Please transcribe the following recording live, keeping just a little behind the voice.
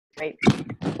Right.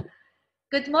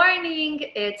 Good morning,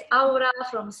 it's Aura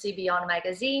from CBon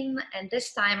Magazine, and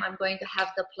this time I'm going to have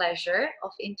the pleasure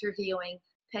of interviewing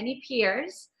Penney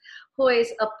Peirce, who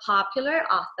is a popular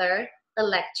author, a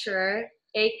lecturer,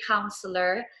 a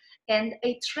counselor, and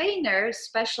a trainer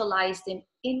specialized in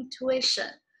intuition,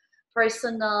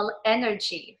 personal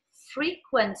energy,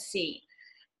 frequency,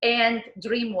 and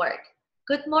dream work.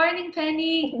 Good morning,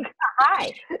 Penney.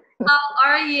 Hi. How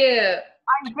are you?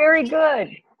 I'm very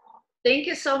good. Thank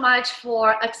you so much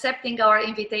for accepting our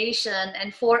invitation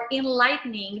and for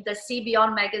enlightening the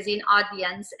CBon Magazine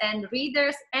audience and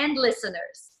readers and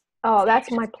listeners. Oh, that's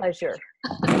my pleasure.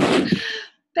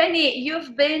 Penney,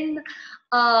 you've been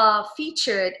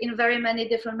featured in very many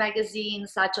different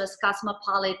magazines such as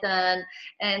Cosmopolitan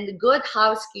and Good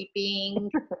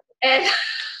Housekeeping and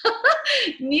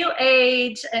New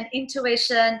Age and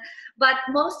Intuition. But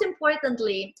most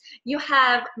importantly, you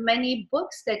have many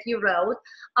books that you wrote,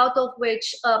 out of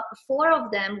which 4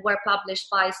 of them were published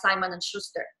by Simon &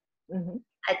 Schuster. Mm-hmm.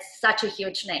 It's such a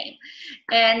huge name.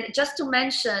 And just to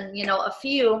mention, a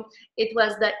few, it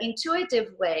was The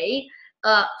Intuitive Way,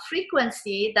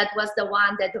 Frequency, that was the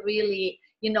one that really,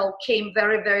 came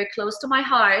very, very close to my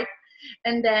heart.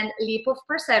 And then Leap of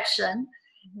Perception.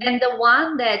 And the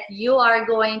one that you are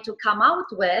going to come out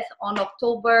with on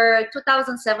October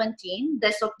 2017,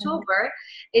 this October,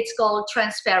 it's called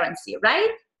Transparency, right?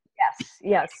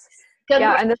 Yes.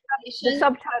 Yeah, and the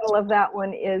subtitle of that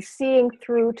one is Seeing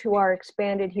Through to Our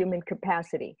Expanded Human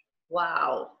Capacity.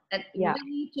 Wow. And we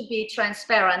need to be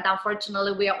transparent.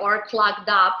 Unfortunately, we are all clogged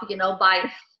up,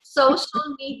 by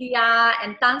social media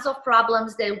and tons of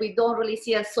problems that we don't really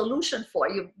see a solution for.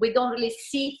 We don't really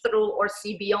see through or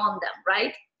see beyond them,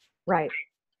 right? Right.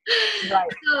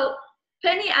 So,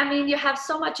 Penney, you have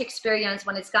so much experience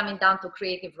when it's coming down to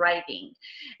creative writing.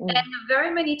 And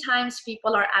very many times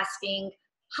people are asking,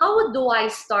 how do I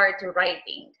start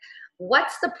writing?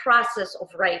 What's the process of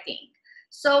writing?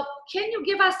 So can you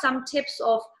give us some tips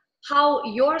of how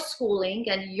your schooling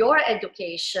and your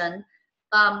education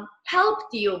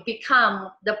helped you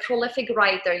become the prolific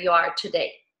writer you are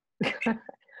today?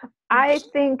 I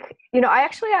think,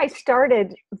 I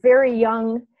started very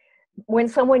young when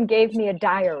someone gave me a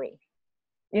diary,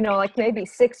 like maybe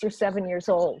 6 or 7 years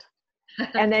old.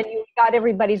 And then you got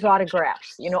everybody's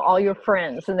autographs, all your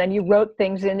friends. And then you wrote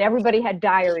things in. Everybody had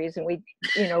diaries, and we,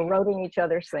 wrote in each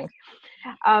other's things,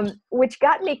 which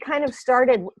got me kind of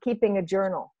started keeping a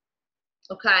journal.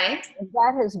 Okay. And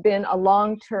that has been a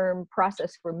long-term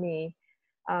process for me.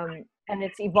 And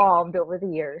it's evolved over the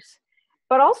years.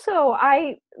 But also,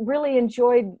 I really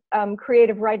enjoyed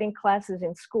creative writing classes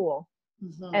in school.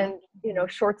 Mm-hmm. And,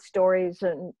 short stories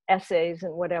and essays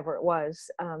and whatever it was.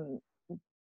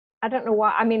 I don't know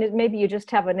why. Maybe you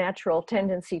just have a natural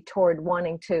tendency toward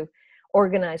wanting to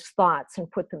organize thoughts and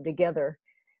put them together.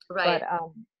 Right.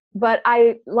 But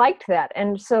I liked that.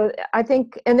 And so I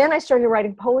think, and then I started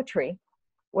writing poetry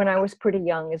when I was pretty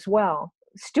young as well.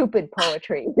 Stupid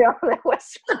poetry, that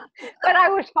was, but I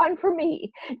was fun for me,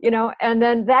 and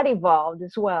then that evolved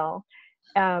as well.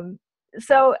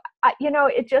 So,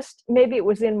 it just, maybe it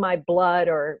was in my blood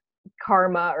or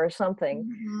karma or something.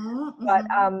 Mm-hmm. But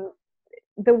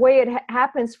the way it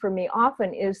happens for me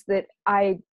often is that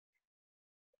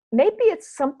maybe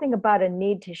it's something about a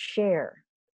need to share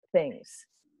things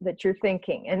that you're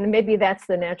thinking. And maybe that's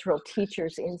the natural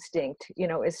teacher's instinct,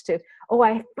 is to,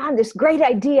 I found this great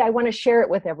idea. I want to share it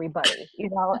with everybody,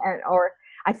 or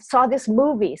I saw this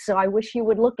movie, so I wish you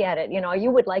would look at it. You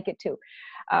would like it too.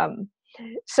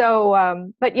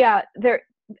 But yeah,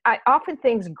 often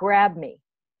things grab me,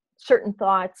 certain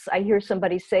thoughts. I hear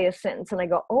somebody say a sentence and I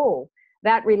go, oh,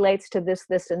 that relates to this,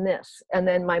 this, and this. And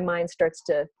then my mind starts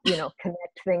to,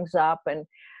 connect things up.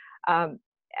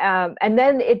 And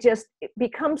then it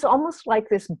becomes almost like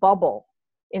this bubble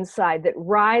inside that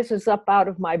rises up out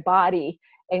of my body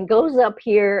and goes up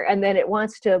here. And then it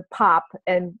wants to pop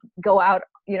and go out,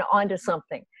 onto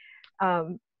something.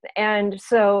 And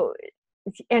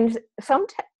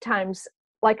sometimes,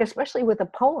 like, especially with a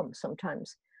poem,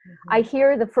 sometimes I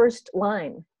hear the first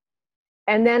line.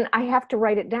 And then I have to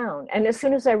write it down. And as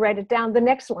soon as I write it down, the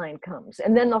next line comes.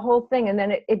 And then the whole thing, and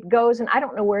then it goes, and I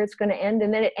don't know where it's going to end.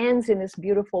 And then it ends in this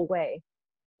beautiful way.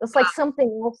 It's like something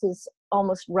else is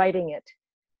almost writing it.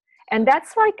 And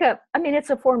that's like it's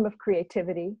a form of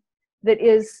creativity that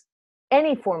is,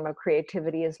 any form of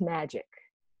creativity is magic,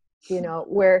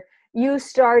 where you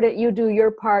start it, you do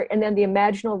your part, and then the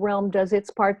imaginal realm does its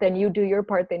part, then you do your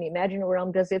part, then the imaginal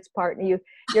realm does its part. And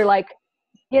you're like,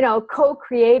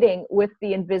 co-creating with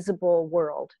the invisible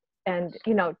world. And,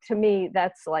 to me,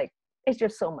 that's like, it's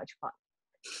just so much fun,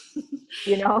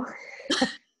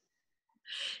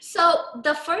 So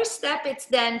the first step is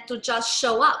then to just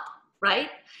show up, right?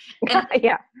 And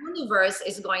Yeah. the universe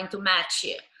is going to match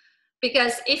you.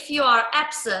 Because if you are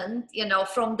absent, you know,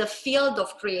 from the field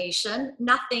of creation,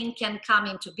 nothing can come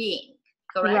into being,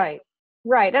 correct? Right.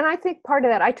 Right. And I think part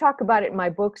of that, I talk about it in my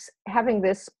books, having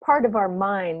this part of our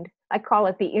mind, I call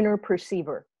it the inner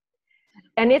perceiver.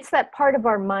 And it's that part of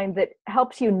our mind that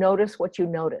helps you notice what you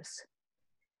notice.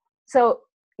 So,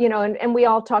 you know, and we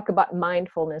all talk about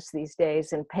mindfulness these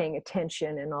days and paying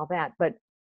attention and all that. But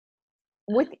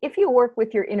if you work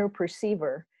with your inner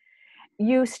perceiver,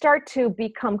 you start to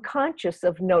become conscious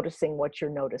of noticing what you're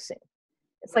noticing.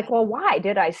 It's like, Right. well, why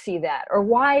did I see that? Or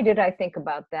why did I think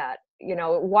about that? You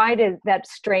know, why did that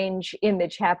strange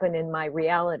image happen in my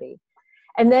reality?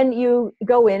 And then you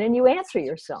go in and you answer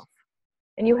yourself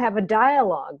and you have a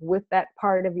dialogue with that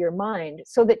part of your mind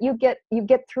so that you get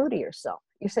through to yourself.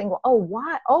 You're saying, well, oh,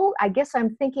 why? Oh, I guess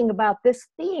I'm thinking about this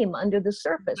theme under the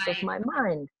surface of Right. my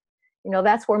mind. You know,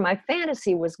 that's where my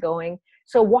fantasy was going.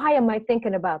 So why am I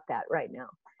thinking about that right now?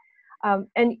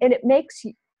 And it makes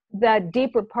that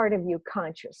deeper part of you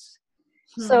conscious.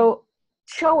 So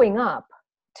showing up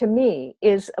to me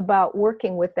is about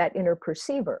working with that inner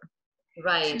perceiver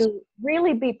Right. to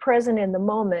really be present in the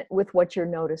moment with what you're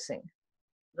noticing.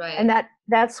 Right. And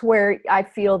that's where I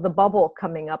feel the bubble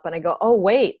coming up and I go, oh,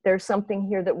 wait, there's something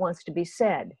here that wants to be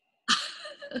said.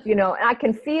 You know, and I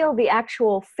can feel the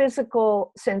actual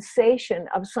physical sensation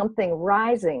of something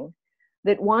rising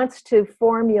that wants to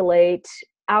formulate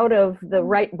out of the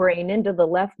right brain into the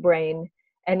left brain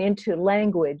and into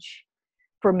language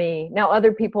for me. Now,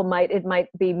 other people it might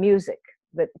be music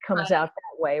that comes Right. out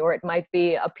that way, or it might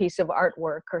be a piece of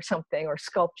artwork or something, or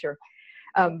sculpture.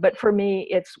 But for me,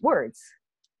 it's words,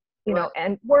 you know,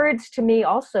 and words to me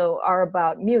also are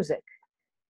about music.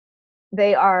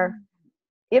 They are,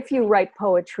 if you write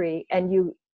poetry and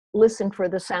you listen for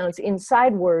the sounds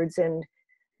inside words and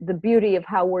the beauty of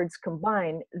how words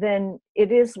combine, then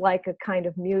it is like a kind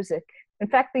of music. In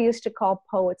fact, they used to call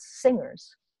poets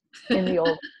singers in the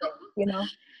old days, you know.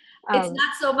 It's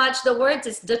not so much the words,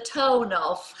 it's the tone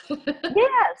of.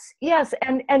 Yes,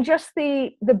 and just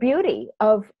the beauty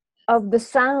of the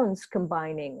sounds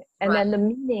combining, and Right. then the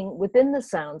meaning within the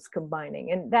sounds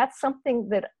combining, and that's something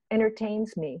that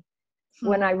entertains me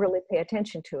when I really pay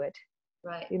attention to it.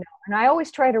 Right. You know, and I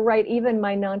always try to write even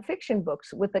my nonfiction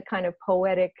books with a kind of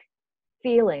poetic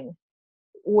feeling,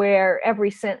 where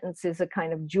every sentence is a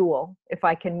kind of jewel. If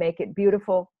I can make it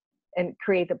beautiful and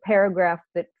create a paragraph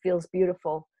that feels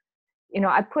beautiful, you know,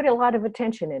 I put a lot of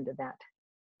attention into that.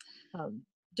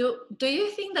 Do you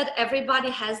think that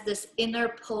everybody has this inner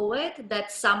poet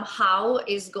that somehow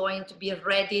is going to be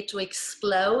ready to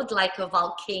explode like a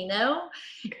volcano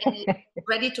and is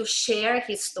ready to share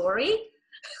his story?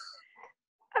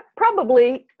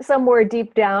 Probably somewhere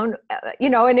deep down, you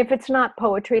know, and if it's not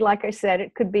poetry, like I said,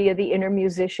 it could be the inner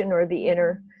musician or the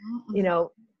inner, you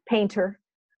know, painter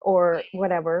or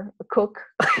whatever, a cook,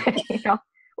 you know,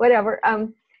 whatever.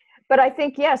 But I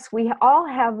think, yes, we all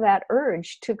have that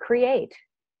urge to create,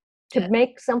 to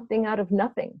make something out of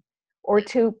nothing, or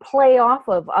to play off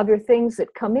of other things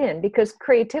that come in, because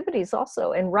creativity is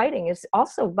also, and writing is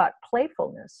also about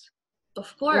playfulness.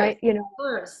 Of course, right? You know, of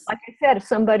course. like I said, if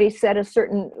somebody said a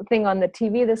certain thing on the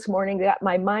TV this morning, that got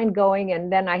my mind going, and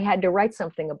then I had to write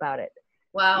something about it.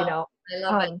 Wow, you know, I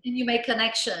love it. And you make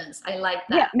connections. I like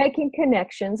that. Yeah, making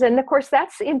connections, and of course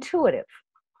that's intuitive.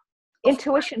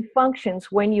 Intuition functions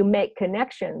when you make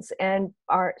connections and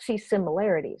see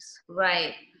similarities.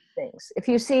 Right. Things. If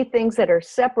you see things that are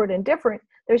separate and different,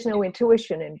 there's no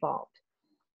intuition involved,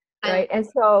 right? And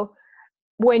so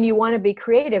when you want to be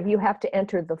creative, you have to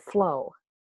enter the flow.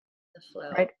 The flow.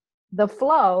 Right? The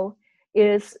flow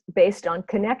is based on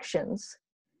connections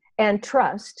and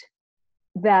trust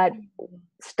that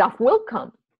stuff will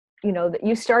come. You know, that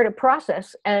you start a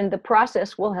process and the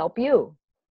process will help you.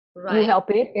 Right. You help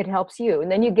it, it helps you.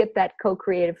 And then you get that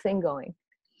co-creative thing going.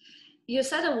 You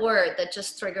said a word that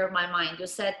just triggered my mind. You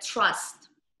said trust.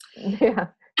 Yeah.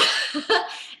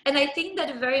 And I think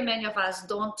that very many of us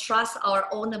don't trust our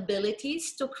own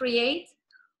abilities to create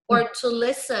or to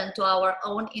listen to our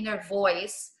own inner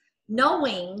voice,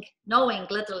 knowing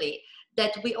literally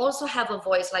that we also have a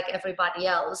voice like everybody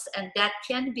else, and that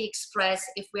can be expressed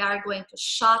if we are going to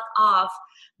shut off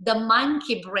the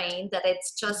monkey brain that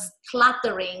it's just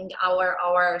cluttering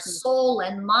our soul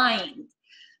and mind.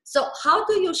 So how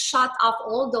do you shut off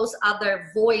all those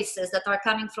other voices that are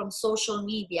coming from social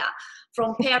media,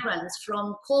 from parents,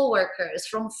 from coworkers,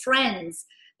 from friends,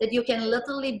 that you can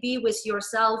literally be with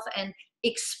yourself and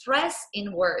express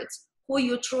in words who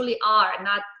you truly are,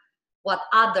 not what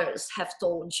others have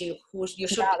told you who you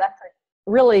should be?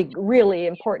 really, really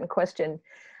important question.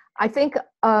 I think,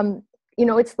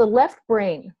 it's the left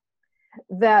brain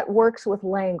that works with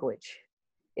language.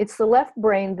 It's the left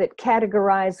brain that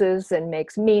categorizes and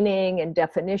makes meaning and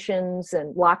definitions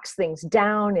and locks things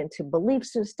down into belief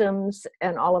systems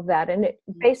and all of that. And it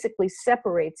basically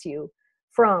separates you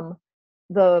from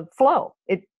the flow,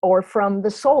 or from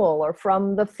the soul, or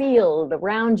from the field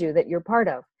around you that you're part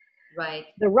of. Right.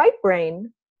 The right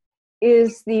brain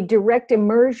is the direct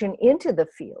immersion into the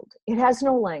field. It has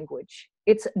no language.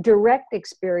 It's direct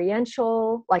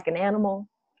experiential, like an animal,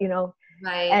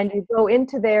 Right. and you go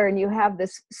into there and you have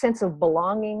this sense of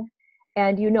belonging,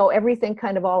 and you know everything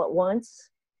kind of all at once.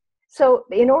 So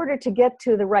in order to get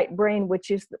to the right brain, which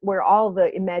is where all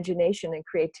the imagination and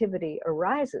creativity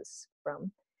arises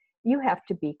from, you have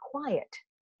to be quiet.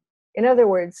 In other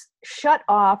words, shut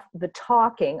off the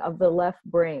talking of the left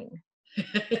brain,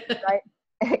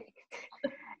 right?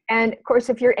 And of course,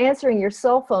 if you're answering your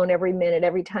cell phone every minute,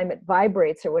 every time it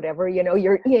vibrates or whatever,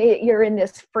 you're in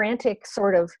this frantic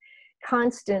sort of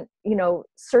constant,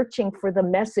 searching for the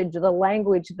message, the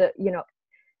language,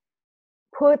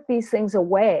 put these things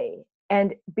away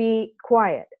and be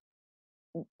quiet.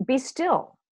 Be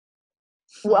still.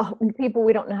 Well, people,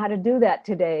 we don't know how to do that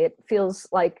today. It feels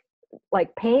like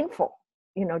painful,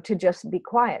 to just be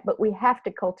quiet, but we have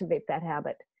to cultivate that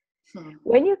habit.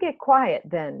 When you get quiet,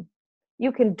 then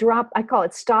you can drop, I call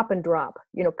it stop and drop,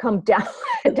 come down,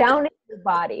 down in your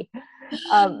body,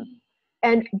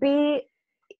 and be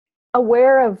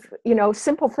aware of,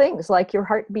 simple things like your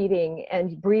heart beating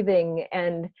and breathing,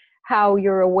 and how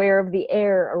you're aware of the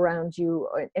air around you,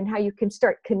 and how you can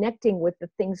start connecting with the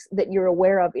things that you're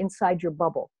aware of inside your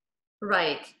bubble.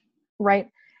 Right. Right.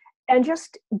 And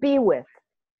just be with.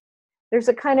 There's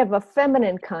a kind of a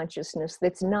feminine consciousness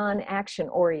that's non-action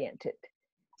oriented.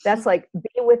 That's like,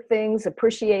 be with things,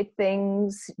 appreciate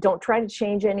things, don't try to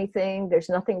change anything. There's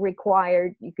nothing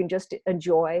required. You can just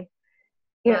enjoy.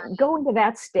 Go into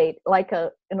that state like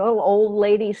an little old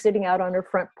lady sitting out on her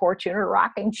front porch in her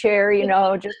rocking chair,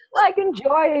 just like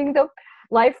enjoying the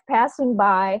life passing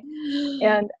by,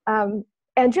 and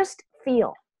just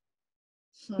feel.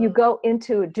 You go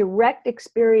into a direct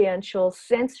experiential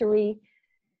sensory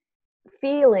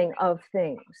feeling of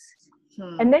things.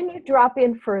 And then you drop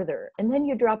in further, and then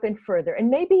you drop in further. And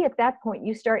maybe at that point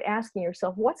you start asking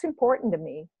yourself, what's important to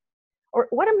me? Or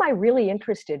what am I really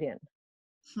interested in?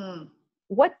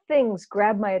 What things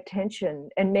grab my attention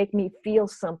and make me feel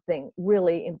something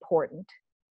really important?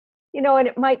 And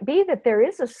it might be that there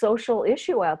is a social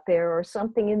issue out there, or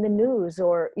something in the news,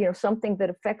 or, something that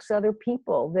affects other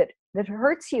people that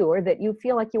hurts you, or that you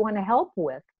feel like you want to help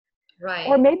with. Right.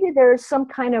 Or maybe there's some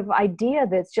kind of idea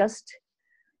that's just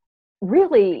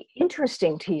really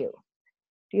interesting to you,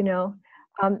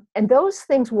 and those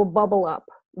things will bubble up.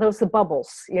 Those are the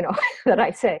bubbles, that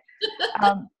I say.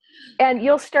 And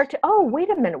you'll start to, oh,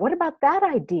 wait a minute, what about that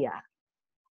idea?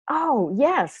 Oh,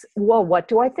 yes. Well, what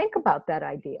do I think about that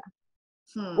idea?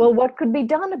 Well, what could be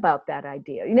done about that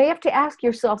idea? You have to ask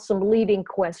yourself some leading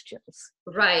questions.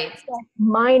 Right. It's like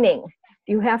mining.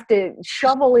 You have to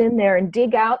shovel in there and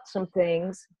dig out some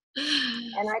things.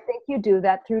 And I think you do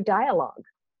that through dialogue.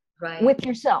 Right. With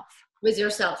yourself. With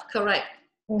yourself, correct.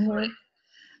 Correct.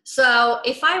 So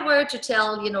if I were to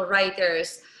tell,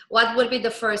 writers, what would be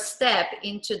the first step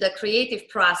into the creative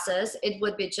process, it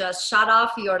would be just shut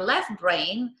off your left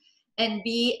brain and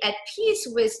be at peace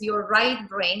with your right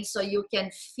brain, so you can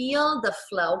feel the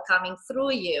flow coming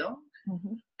through you,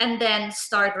 and then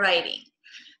start writing.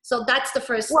 So that's the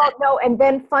first step. Well, no, and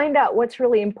then find out what's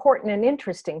really important and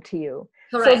interesting to you.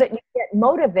 Correct. So that you get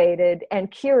motivated and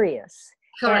curious.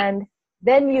 Correct. And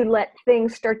then you let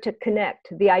things start to connect,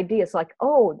 the ideas like,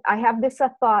 oh, I have this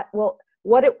thought, well,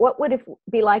 what would it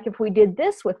be like if we did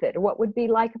this with it? Or what would it be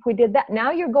like if we did that?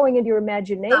 Now you're going into your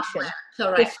imagination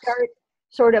to start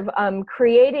sort of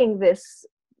creating this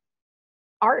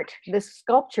art, this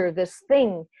sculpture, this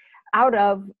thing out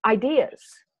of ideas.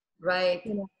 Right.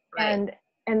 Right.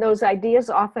 And those ideas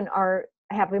often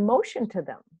have emotion to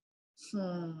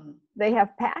them. They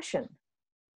have passion.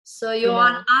 So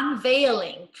you're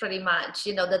unveiling pretty much,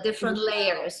 the different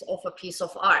layers of a piece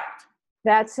of art.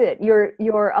 That's it.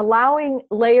 You're allowing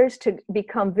layers to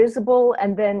become visible,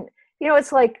 and then,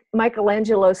 it's like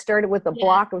Michelangelo started with a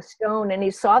block of stone, and he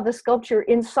saw the sculpture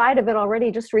inside of it already,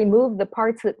 just removed the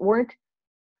parts that weren't,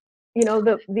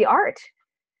 the art.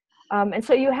 And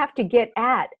so you have to get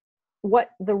at what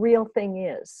the real thing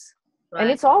is. Right.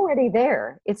 And it's already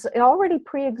there. It already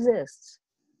pre-exists.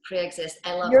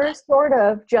 I love You're that. sort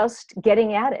of just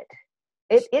getting at it.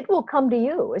 It will come to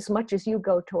you as much as you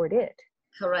go toward it.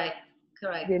 Correct.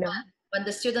 When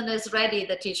the student is ready,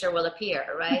 the teacher will appear,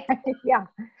 right? Yeah.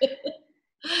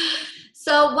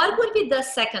 So what would be the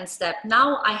second step?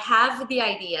 Now I have the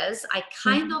ideas. I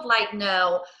kind of like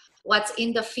know what's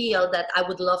in the field that I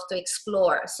would love to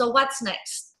explore. So what's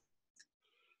next?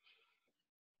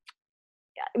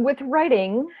 With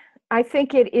writing, I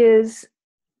think it is,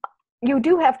 you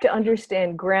do have to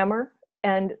understand grammar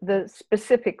and the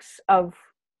specifics of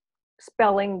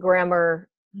spelling, grammar,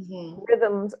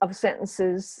 rhythms of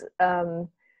sentences,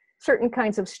 certain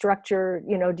kinds of structure.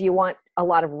 You know, do you want a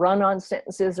lot of run-on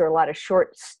sentences or a lot of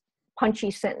short,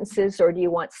 punchy sentences, or do you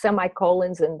want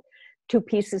semicolons and two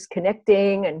pieces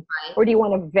connecting, and or do you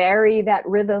want to vary that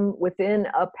rhythm within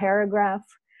a paragraph,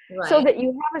 so that you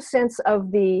have a sense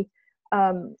of the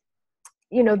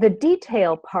you know, the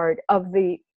detail part of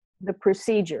the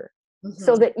procedure,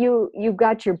 so that you've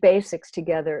got your basics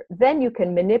together. Then you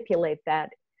can manipulate that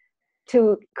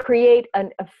to create an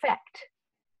effect,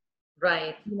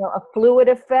 right? You know, a fluid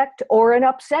effect or an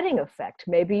upsetting effect.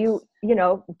 Maybe you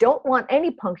know, don't want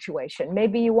any punctuation.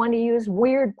 Maybe you want to use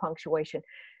weird punctuation.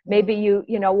 Maybe you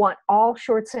know, want all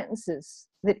short sentences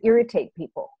that irritate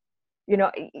people. You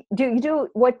know, you do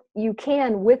what you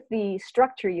can with the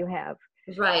structure you have,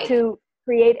 right, to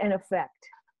create an effect.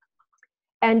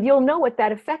 And you'll know what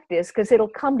that effect is because it'll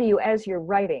come to you as you're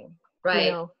writing. right.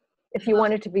 You know, if you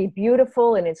want it to be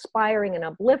beautiful and inspiring and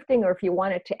uplifting, or if you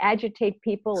want it to agitate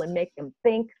people and make them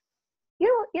think,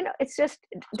 you know, it's just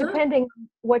depending on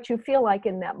what you feel like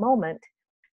in that moment.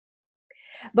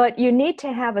 But you need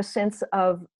to have a sense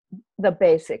of the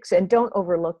basics, and don't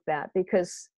overlook that,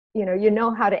 because you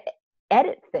know how to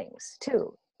edit things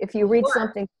too. If you read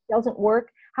something that doesn't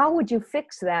work, how would you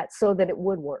fix that so that it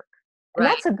would work? And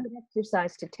that's a good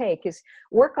exercise to take, is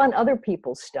work on other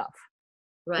people's stuff.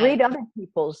 Read other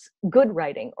people's good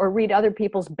writing, or read other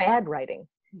people's bad writing.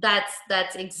 That's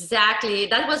exactly,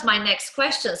 that was my next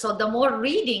question. So the more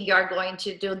reading you're going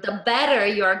to do, the better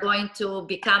you're going to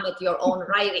become at your own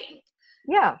writing.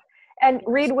 Yeah. And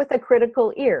read with a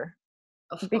critical ear.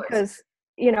 Because,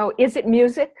 you know, is it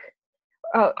music?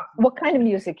 What kind of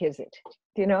music is it?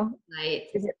 Do you know? Right.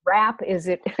 Is it rap? Is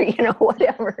it, you know,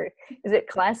 whatever? Is it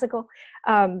classical?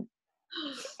 I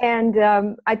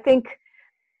think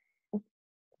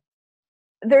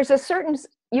there's a certain,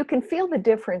 you can feel the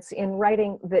difference in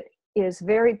writing that is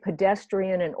very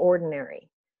pedestrian and ordinary,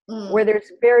 where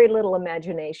there's very little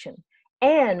imagination,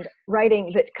 and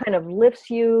writing that kind of lifts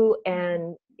you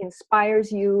and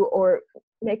inspires you, or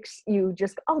makes you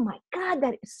just, oh my God,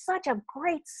 that is such a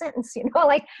great sentence, you know,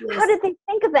 like, how did they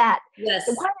think of that? Yes.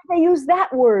 Why did they use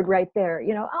that word right there?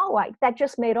 You know, that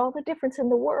just made all the difference in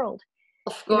the world.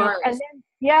 Of course. You know? And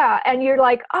then, and you're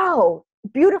like, oh,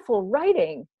 beautiful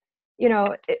writing. You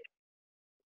know,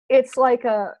 it's like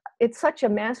it's such a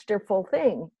masterful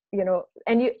thing, you know,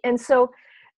 and so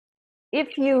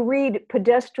if you read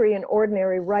pedestrian,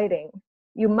 ordinary writing,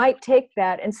 you might take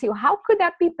that and see, well, how could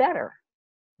that be better?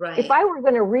 Right. If I were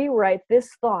going to rewrite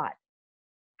this thought,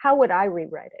 how would I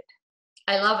rewrite it?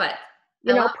 I love it.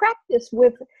 You know, practice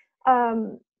with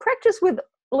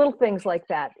little things like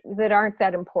that aren't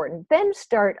that important. Then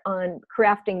start on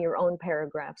crafting your own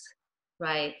paragraphs.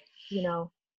 Right. You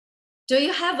know. Do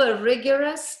you have a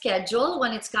rigorous schedule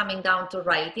when it's coming down to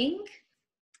writing?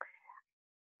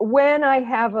 When I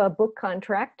have a book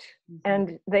contract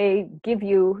and they give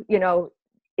you, you know,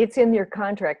 it's in your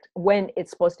contract when it's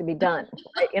supposed to be done,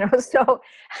 right? You know, so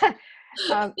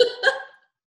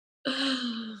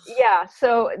yeah,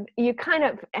 so you kind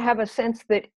of have a sense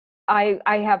that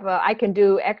I can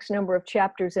do X number of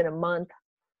chapters in a month,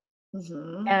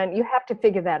 and you have to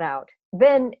figure that out.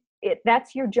 Then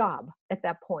that's your job at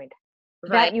that point.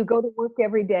 That you go to work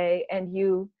every day and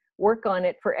you work on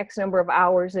it for X number of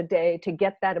hours a day to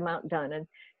get that amount done. And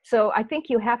so I think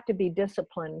you have to be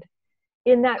disciplined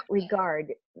in that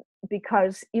regard,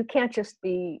 because you can't just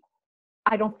be,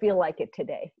 I don't feel like it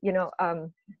today, you know.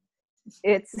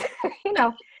 It's, you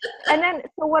know, and then,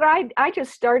 so what I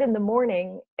just start in the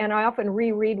morning, and I often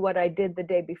reread what I did the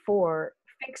day before,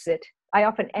 fix it. I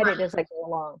often edit as I go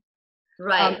along.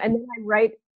 Right. And then I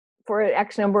write for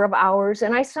X number of hours.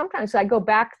 And sometimes I go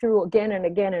back through again and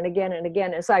again and again and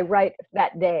again as I write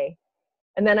that day.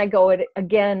 And then I go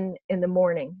again in the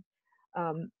morning.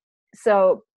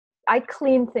 So I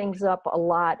clean things up a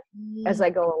lot as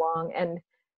I go along. And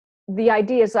the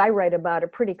ideas I write about are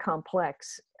pretty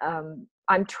complex.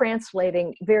 I'm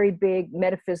translating very big,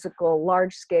 metaphysical,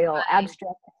 large-scale,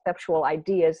 abstract conceptual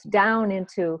ideas down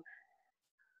into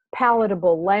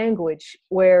palatable language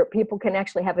where people can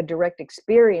actually have a direct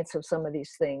experience of some of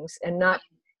these things and not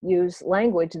use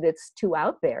language that's too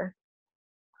out there.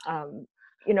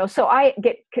 so I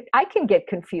can get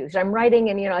confused. I'm writing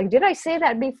and, like, did I say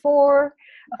that before?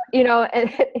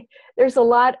 And there's a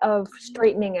lot of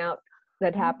straightening out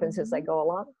that happens as I go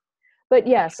along. But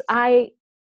yes, I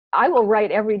will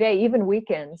write every day, even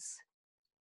weekends.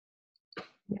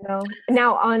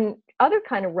 Now on other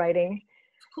kind of writing,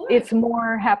 it's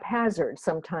more haphazard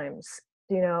sometimes,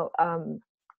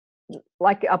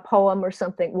 like a poem or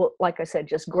something will, like I said,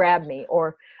 just grab me,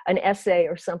 or an essay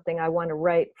or something I want to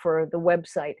write for the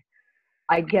website.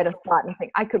 I get a thought and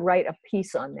think I could write a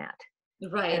piece on that.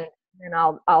 Right. And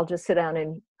I'll just sit down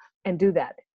and do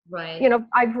that. Right.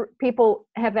 People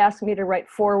have asked me to write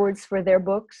forwards for their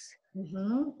books.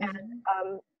 And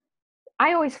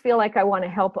I always feel like I want to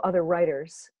help other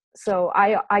writers. So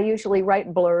I usually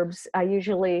write blurbs. I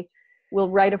usually will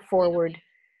write a forward.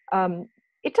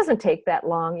 It doesn't take that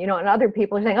long, and other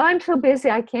people are saying, oh, I'm so busy,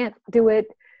 I can't do it.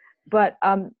 But,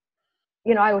 I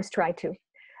always try to.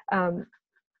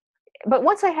 But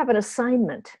once I have an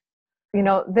assignment,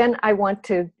 then I want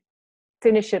to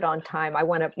finish it on time. I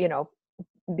want to,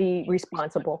 be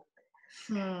responsible.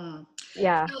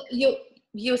 Yeah. So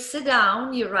you sit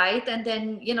down, you write, and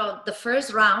then, the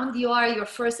first round, you are your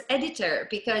first editor,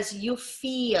 because you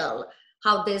feel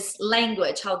how this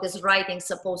language, how this writing is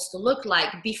supposed to look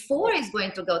like before it's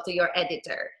going to go to your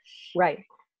editor. Right.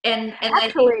 And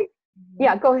actually, I think,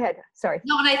 yeah, go ahead. Sorry.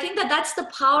 No, and I think that's the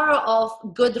power of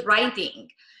good writing.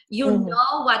 You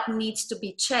know what needs to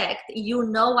be checked. You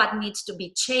know what needs to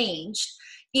be changed,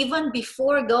 even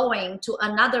before going to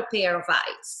another pair of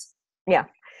eyes. Yeah.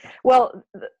 Well,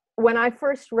 when I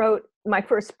first wrote my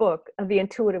first book, The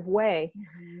Intuitive Way,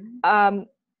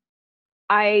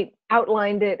 I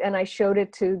outlined it and I showed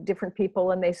it to different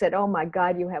people, and they said, oh my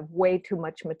God, you have way too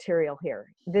much material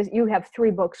here. You have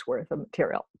 3 books worth of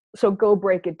material. So go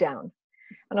break it down.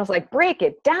 And I was like, break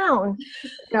it down?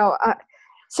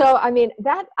 So, I mean,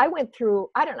 that I went through,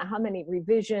 I don't know how many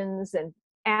revisions and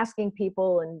asking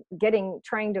people and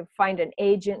trying to find an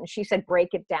agent. And she said,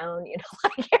 break it down,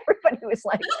 like everybody was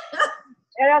like,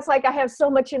 and I was like, I have so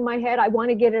much in my head. I want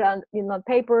to get it on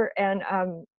paper,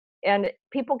 and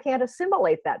people can't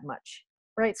assimilate that much,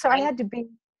 right? So I had to be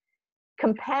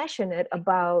compassionate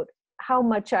about how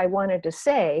much I wanted to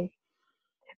say,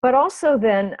 but also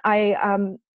then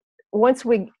once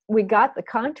we got the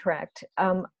contract,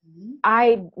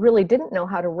 I really didn't know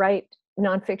how to write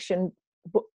nonfiction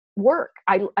work.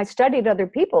 I studied other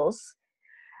people's,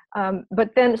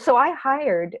 but then, so I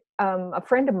hired a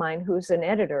friend of mine who's an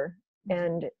editor,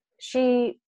 and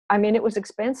it was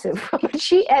expensive, but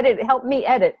she helped me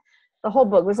edit the whole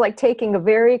book. It was like taking a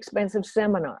very expensive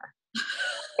seminar.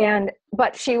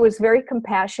 But she was very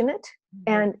compassionate.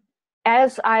 And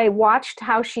as I watched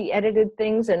how she edited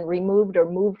things and removed or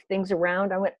moved things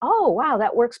around, I went, oh, wow,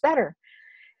 that works better.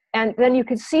 And then you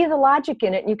could see the logic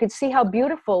in it, and you could see how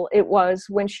beautiful it was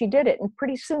when she did it. And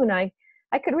pretty soon I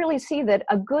could really see that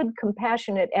a good,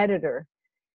 compassionate editor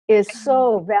is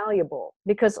so valuable,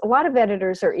 because a lot of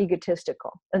editors are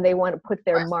egotistical and they want to put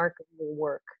their mark on their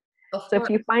work. So if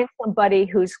you find somebody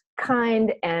who's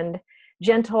kind and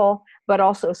gentle, but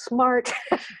also smart,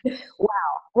 wow,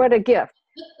 what a gift.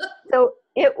 So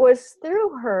it was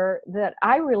through her that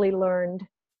I really learned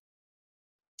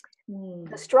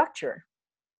the structure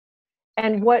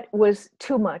and what was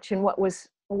too much and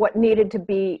what needed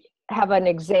to have an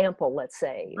example, let's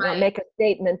say, make a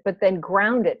statement, but then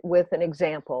ground it with an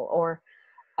example, or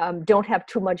don't have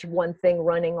too much of one thing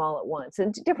running all at once,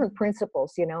 and different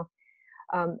principles,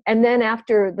 and then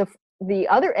after the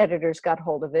other editors got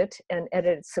hold of it and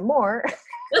edited some more,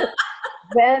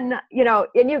 then,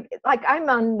 like, I'm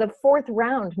on the 4th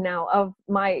round now of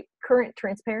my current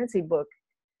transparency book.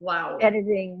 Wow.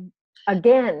 Editing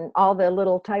again, all the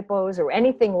little typos or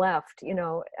anything left,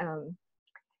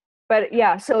 but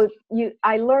yeah, so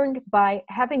I learned by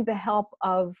having the help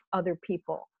of other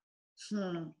people,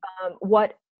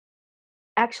 what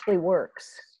actually works.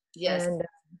 Yes.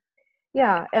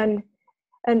 And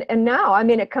and now,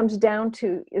 it comes down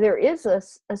to, there is a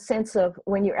sense of,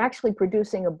 when you're actually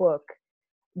producing a book,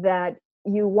 that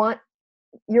you're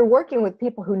working with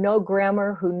people who know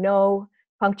grammar, who know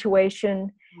punctuation,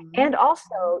 and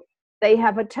also they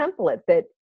have a template that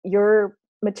your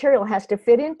material has to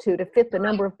fit into, to fit the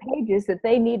number of pages that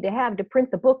they need to have to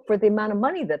print the book for the amount of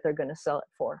money that they're going to sell it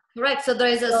for. Right. So there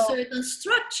is a certain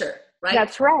structure, right?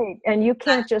 That's right. And you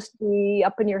can't just be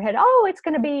up in your head, oh, it's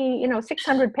going to be,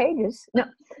 600 pages.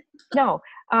 No.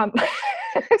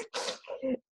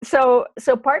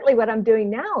 So partly what I'm doing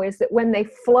now is that when they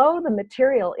flow the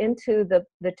material into the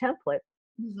template,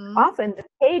 Mm-hmm. often the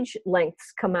page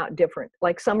lengths come out different.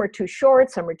 Like some are too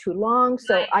short, some are too long.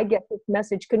 So Right. I get this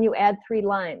message, can you add 3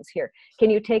 lines here? Can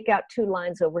you take out 2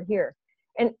 lines over here?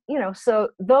 And, so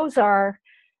those are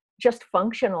just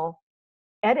functional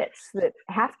edits that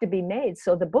have to be made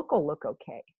so the book will look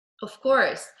okay, Of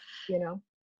course. you know?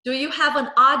 Do you have an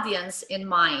audience in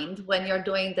mind when you're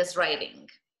doing this writing?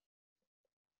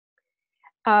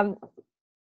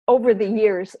 Over the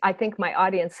years, I think my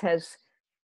audience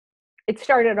it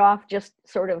started off just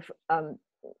sort of,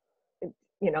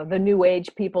 the new age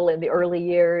people in the early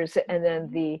years, and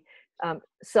then the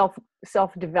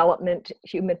self-development,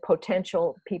 human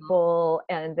potential people,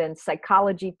 and then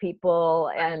psychology people,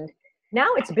 and now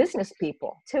it's business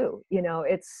people too.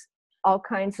 It's all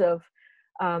kinds of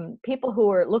people who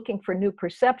are looking for new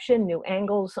perception, new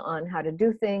angles on how to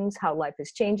do things, how life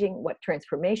is changing, what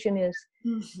transformation is.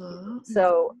 Mm-hmm.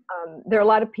 So there are a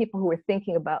lot of people who are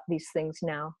thinking about these things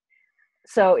now.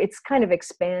 So it's kind of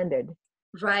expanded.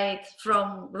 Right,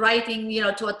 from writing,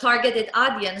 to a targeted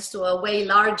audience to a way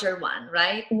larger one,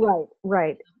 right?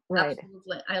 Right.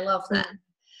 Absolutely, I love that. Mm-hmm.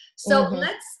 So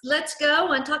let's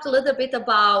go and talk a little bit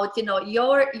about,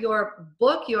 your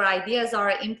book. Your ideas are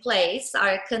in place,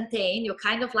 are contained. You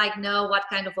kind of like know what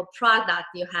kind of a product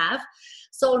you have.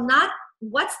 So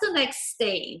what's the next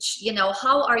stage?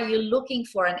 How are you looking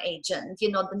for an agent?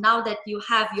 Now that you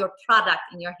have your product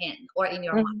in your hand or in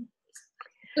your mind.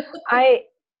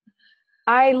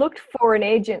 I looked for an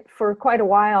agent for quite a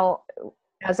while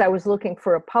as I was looking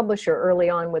for a publisher early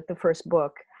on with the first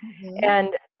book, and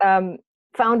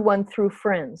found one through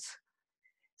friends.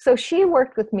 So she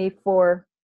worked with me for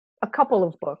a couple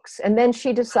of books, and then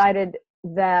she decided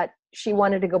that she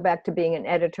wanted to go back to being an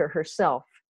editor herself.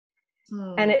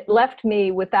 And it left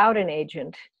me without an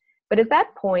agent. But at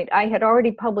that point, I had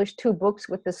already published 2 books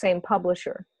with the same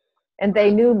publisher, and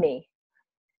they knew me.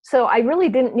 So I really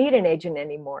didn't need an agent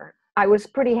anymore. I was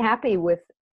pretty happy with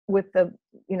the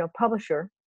publisher.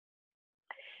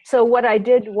 So what I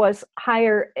did was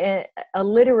hire a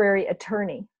literary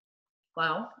attorney.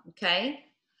 Wow. Okay.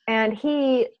 And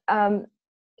he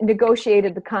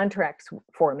negotiated the contracts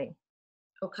for me.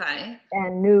 Okay.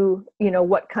 And knew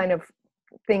what kind of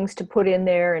things to put in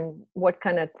there and what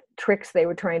kind of tricks they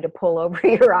were trying to pull over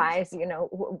your eyes.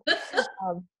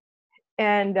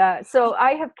 So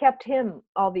I have kept him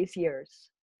all these years.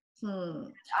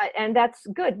 And that's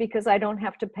good because I don't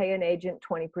have to pay an agent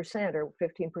 20% or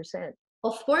 15%.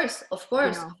 Of course.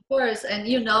 And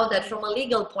that from a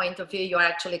legal point of view, you're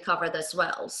actually covered as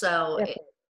well. So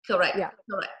correct. Yeah.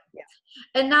 Correct. Yeah.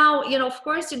 And now, of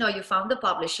course, you found the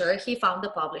publisher, he found the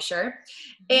publisher.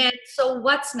 And so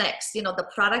what's next? The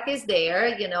product is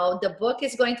there, the book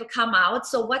is going to come out.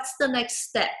 So what's the next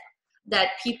step that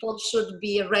people should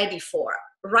be ready for?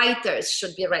 Writers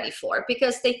should be ready for,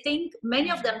 because many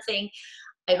of them think,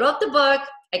 I wrote the book,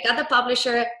 I got the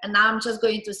publisher, and now I'm just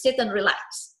going to sit and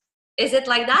relax. Is it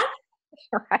like that?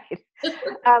 Right.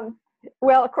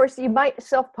 Well, of course, you might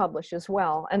self-publish as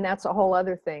well, and that's a whole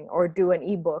other thing, or do an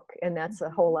ebook, and that's a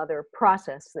whole other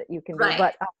process that you can do.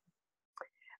 But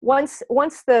once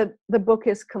the book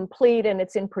is complete and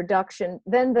it's in production,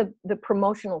 then the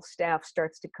promotional staff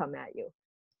starts to come at you.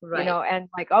 Right. And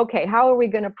like, okay, how are we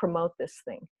going to promote this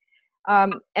thing?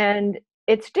 And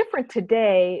it's different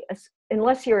today,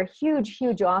 unless you're a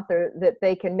huge author that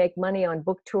they can make money on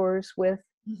book tours with.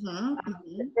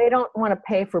 They don't want to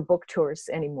pay for book tours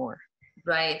anymore.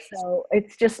 Right. So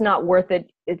it's just not worth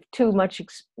it. It's too much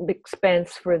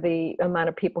expense for the amount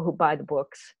of people who buy the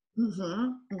books.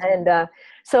 And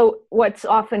so what's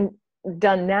often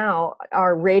done now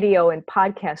are radio and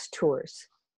podcast tours.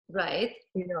 Right.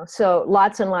 So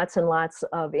lots and lots and lots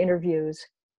of interviews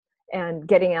and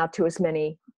getting out to as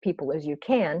many people as you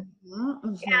can.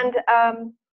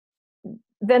 And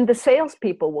then the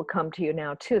salespeople will come to you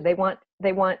now too. They want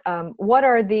what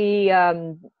are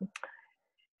the,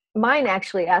 mine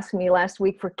actually asked me last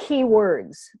week for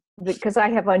keywords, because I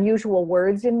have unusual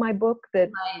words in my book that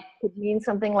could mean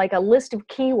something like a list of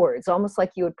keywords, almost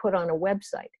like you would put on a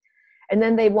website. And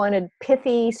then they wanted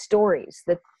pithy stories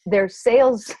that their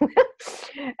sales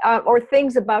or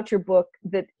things about your book,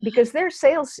 that because their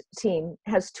sales team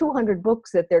has 200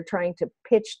 books that they're trying to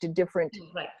pitch to different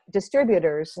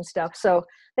distributors and stuff. So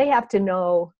they have to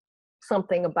know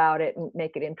something about it and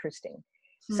make it interesting.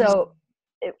 So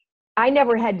I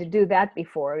never had to do that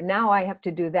before. Now I have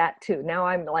to do that too. Now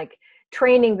I'm like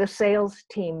training the sales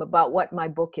team about what my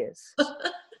book is.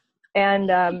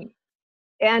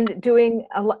 And doing,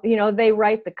 they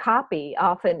write the copy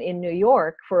often in New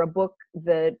York for a book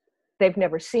that they've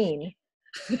never seen,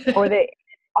 or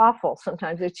awful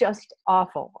sometimes. It's just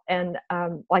awful. And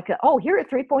like, oh, here are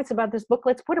 3 points about this book.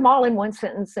 Let's put them all in one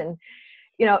sentence. And,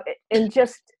 and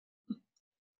just,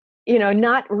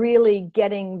 not really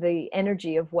getting the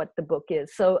energy of what the book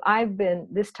is. So I've been,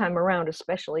 this time around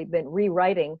especially, been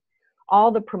rewriting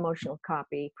all the promotional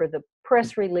copy for the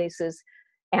press releases,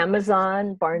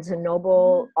 Amazon, Barnes and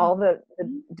Noble, all the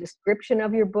description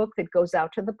of your book that goes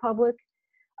out to the public,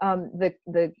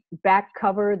 the back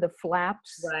cover, the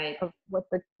flaps of what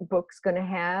the book's going to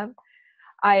have.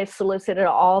 I solicited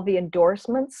all the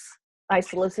endorsements. I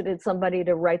solicited somebody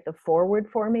to write the foreword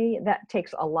for me. That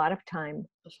takes a lot of time.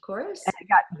 Of course. And I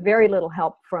got very little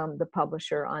help from the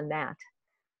publisher on that.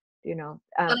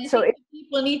 So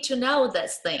people need to know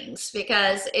these things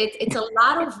because it's a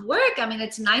lot of work. I mean,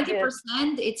 it's 90%.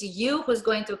 It's you who's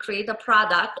going to create the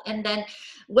product. And then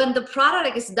when the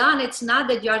product is done, it's not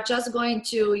that you're just going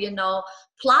to,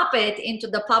 plop it into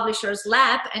the publisher's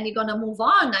lap and you're going to move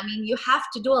on. I mean, you have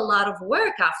to do a lot of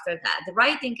work after that. The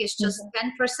writing is just 10%.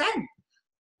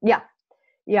 Yeah.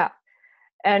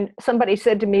 And somebody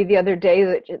said to me the other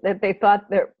day that they thought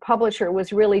their publisher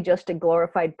was really just a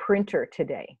glorified printer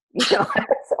today. So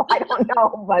I don't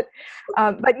know, but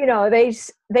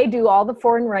they do all the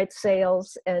foreign rights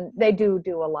sales, and they do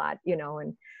a lot,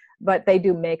 but they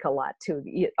do make a lot too.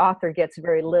 The author gets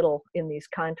very little in these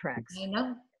contracts.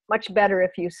 Much better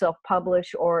if you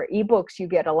self-publish, or ebooks, you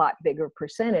get a lot bigger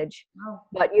percentage,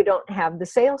 but you don't have the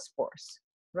sales force.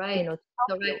 Right. And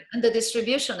the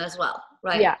distribution as well.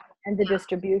 Right. Yeah. And the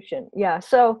distribution. Yeah.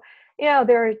 So,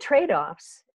 there are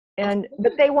trade-offs,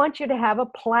 but they want you to have a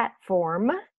platform,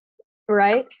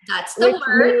 right? That's the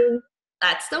word.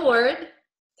 That's the word.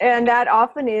 And that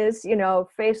often is,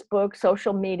 Facebook,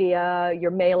 social media,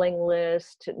 your mailing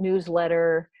list,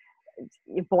 newsletter,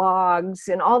 blogs,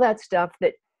 and all that stuff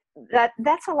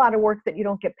that's a lot of work that you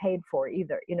don't get paid for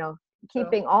either,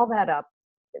 keeping all that up,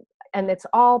 and it's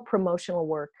all promotional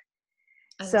work.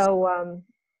 So,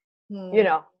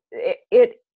 and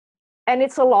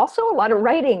it's also a lot of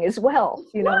writing as well.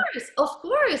 Of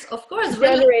course.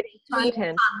 Generating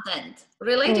content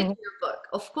related to your book,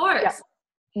 of course. Yeah.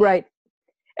 Right.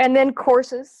 And then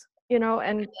courses,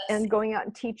 and going out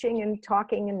and teaching and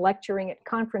talking and lecturing at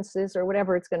conferences or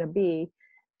whatever it's going to be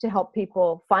to help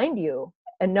people find you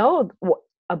and know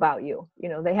about you.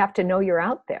 They have to know you're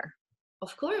out there.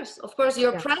 Of course,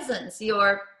 your presence,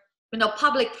 your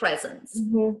public presence.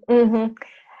 And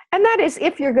that is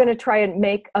if you're going to try and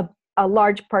make a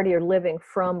large part of your living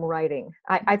from writing.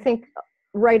 I think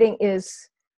writing is,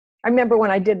 I remember when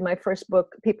I did my first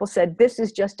book, people said, this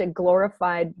is just a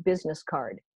glorified business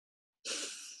card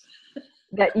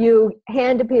that you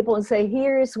hand to people and say,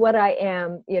 here's what I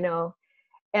am,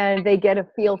 and they get a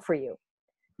feel for you.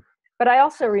 But I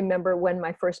also remember when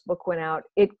my first book went out,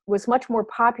 it was much more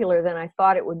popular than I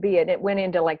thought it would be. And it went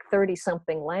into like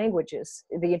 30-something languages,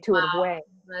 The Intuitive Way.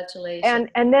 Congratulations.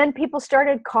 And then people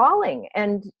started calling.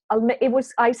 And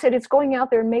I said, it's going out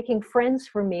there and making friends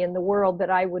for me in the world that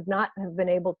I would not have been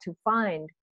able to find,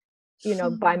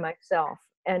 by myself.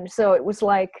 And so it was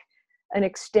like an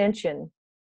extension.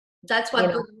 That's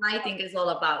what good writing is all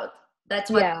about. That's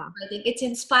what I think. It's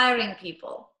inspiring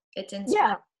people. It's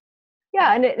inspiring.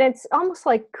 Yeah, and it's almost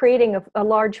like creating a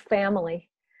large family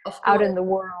out in the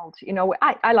world.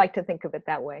 I like to think of it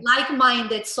that way.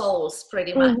 Like-minded souls,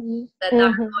 pretty much, that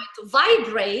are going to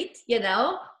vibrate,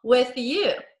 with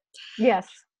you. Yes.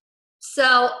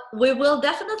 So we will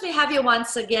definitely have you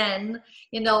once again,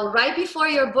 right before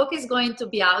your book is going to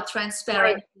be out,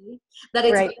 Transparency, that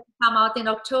it's going to come out in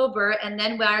October. And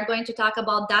then we are going to talk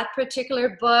about that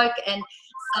particular book and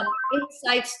some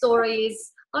inside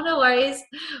stories. Oh, no worries.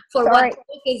 For what the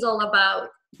book is all about.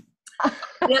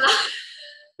 We're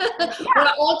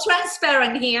all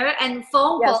transparent here, and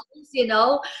phone calls,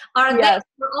 are there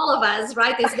for all of us,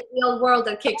 right? It's the real world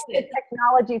that kicks in.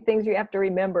 Technology things you have to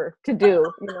remember to do,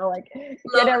 like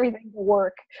get everything to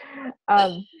work.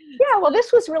 Well,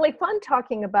 this was really fun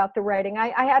talking about the writing.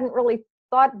 I hadn't really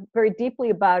thought very deeply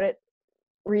about it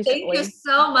recently. Thank you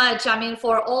so much.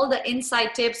 For all the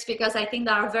inside tips, because I think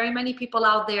there are very many people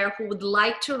out there who would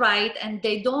like to write and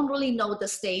they don't really know the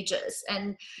stages.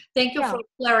 And thank you for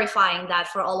clarifying that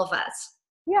for all of us.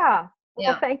 Yeah.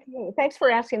 Well, thank you. Thanks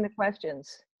for asking the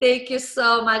questions. Thank you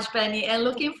so much, Penny. And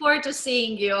looking forward to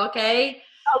seeing you. Okay.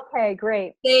 Okay,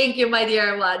 great. Thank you, my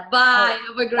dear one. Bye.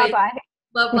 Have a great. Bye-bye.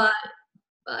 Bye-bye.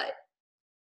 Bye.